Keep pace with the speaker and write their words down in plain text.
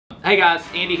Hey guys,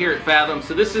 Andy here at Fathom.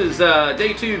 So this is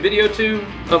day 2, video 2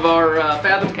 of our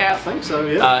FathomCast. I think so,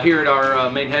 yeah. Here at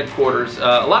our main headquarters.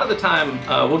 A lot of the time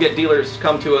we'll get dealers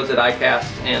come to us at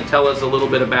ICAST and tell us a little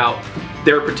bit about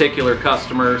their particular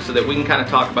customers so that we can kind of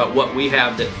talk about what we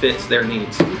have that fits their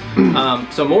needs.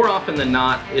 So more often than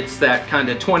not, it's that kind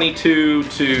of 22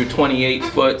 to 28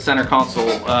 foot center console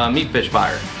Meatfish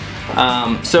buyer.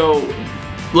 So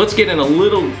let's get in a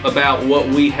little about what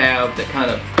we have that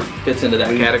kind of fits into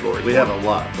that category. We have a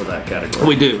lot for that category.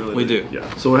 We do, we do. Yeah.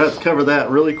 So we'll have to cover that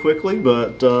really quickly,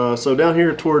 but so down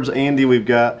here towards Andy, we've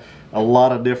got a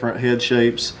lot of different head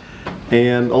shapes,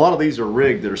 and a lot of these are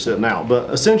rigged that are sitting out. But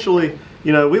essentially,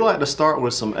 you know, we like to start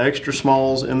with some extra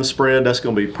smalls in the spread. That's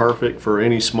going to be perfect for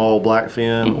any small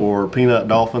blackfin or peanut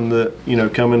dolphin that, you know,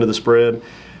 come into the spread.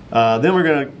 Then we're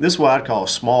going to, this is what I'd call a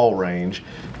small range,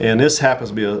 and this happens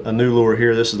to be a new lure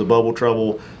here. This is the Bubble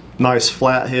Trouble. Nice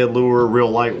flathead lure,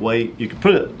 real lightweight. You can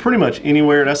put it pretty much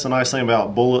anywhere. That's the nice thing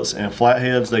about bullets and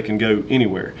flatheads. They can go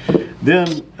anywhere. Then,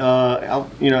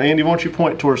 you know, Andy, why don't you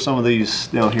point towards some of these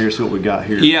down here, see what we got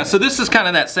here. Yeah, so this is kind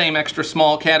of that same extra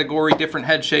small category, different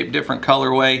head shape, different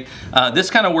colorway. This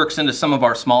kind of works into some of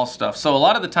our small stuff. So a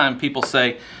lot of the time people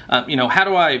say, you know, how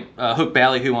do I hook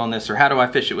ballyhoo on this, or how do I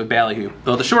fish it with ballyhoo?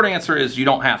 Well, the short answer is you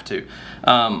don't have to.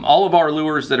 All of our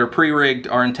lures that are pre-rigged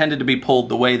are intended to be pulled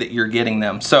the way that you're getting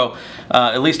them. So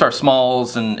at least our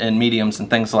smalls and mediums and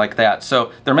things like that.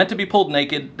 So they're meant to be pulled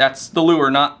naked. That's the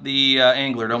lure, not the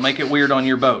angler. Don't make it weird on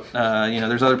your boat. You know,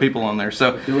 there's other people on there.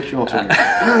 So do what you want to.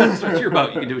 It's your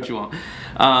boat. You can do what you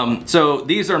want. So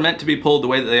these are meant to be pulled the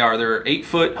way that they are. They're 8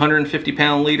 foot, 150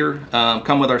 pound leader.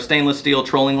 Come with our stainless steel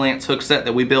trolling lance hook set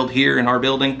that we build here in our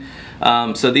building.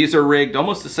 So these are rigged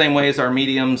almost the same way as our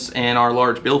mediums and our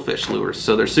large billfish lures.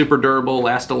 So they're super durable,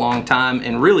 last a long time,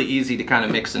 and really easy to kind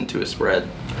of mix into a spread.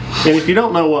 And if you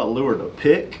don't know what lure to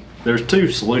pick, there's two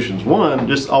solutions. One,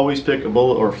 just always pick a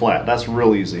bullet or a flat. That's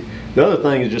real easy. The other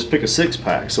thing is just pick a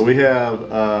 6-pack. So we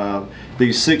have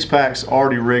these 6-packs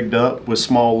already rigged up with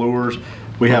small lures.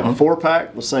 We have a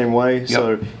 4-pack the same way. Yep.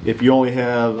 So if you only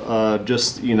have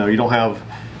just, you know, you don't have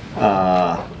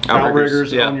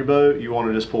outriggers on your boat, you want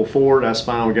to just pull forward, that's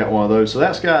fine. We got one of those. So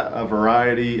that's got a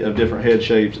variety of different head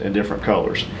shapes and different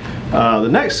colors. The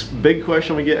next big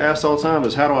question we get asked all the time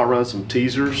is, how do I run some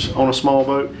teasers on a small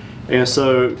boat? And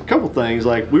so a couple things,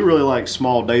 like we really like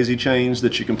small daisy chains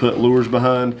that you can put lures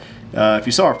behind. If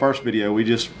you saw our first video, we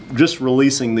just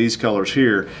releasing these colors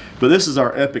here, but this is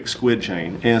our Epic Squid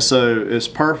Chain, and so it's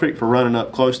perfect for running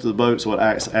up close to the boat, so it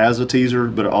acts as a teaser,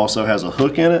 but it also has a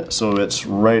hook in it, so it's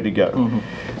ready to go.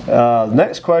 The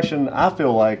next question I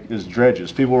feel like is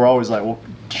dredges. People are always like, well,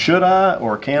 should I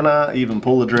or can I even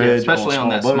pull the dredge, especially on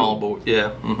that small boat?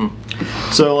 Yeah.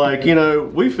 So, like, you know,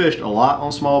 we fished a lot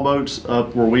on small boats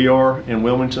up where we are in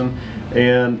Wilmington,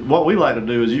 and what we like to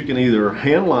do is you can either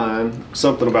hand line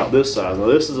something about this size. Now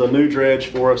this is a new dredge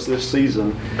for us this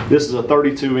season. This is a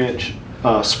 32-inch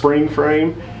spring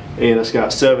frame, and it's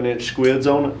got 7-inch squids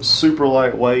on it. Super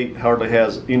lightweight, hardly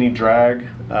has any drag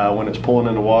when it's pulling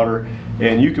in the water,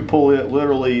 and you could pull it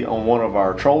literally on one of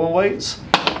our trolling weights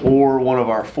or one of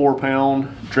our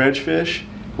 4-pound dredge fish.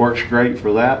 Works great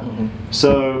for that.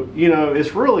 So, you know,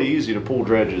 it's really easy to pull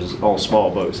dredges on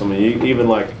small boats. I mean, even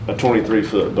like a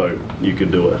 23-foot boat, you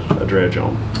could do a dredge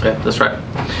on. Yeah, that's right.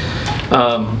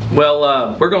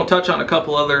 We're going to touch on a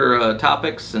couple other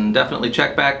topics, and definitely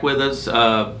check back with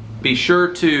us. Be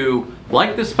sure to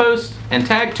like this post and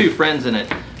tag 2 friends in it.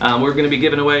 We're going to be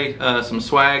giving away some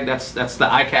swag. That's the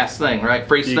ICAST thing, right?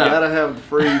 Free stuff. You gotta have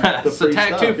the so free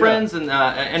tag stuff, 2 friends and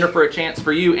enter for a chance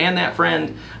for you and that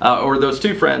friend, or those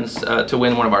 2 friends, to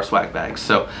win one of our swag bags.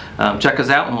 So check us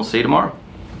out, and we'll see you tomorrow.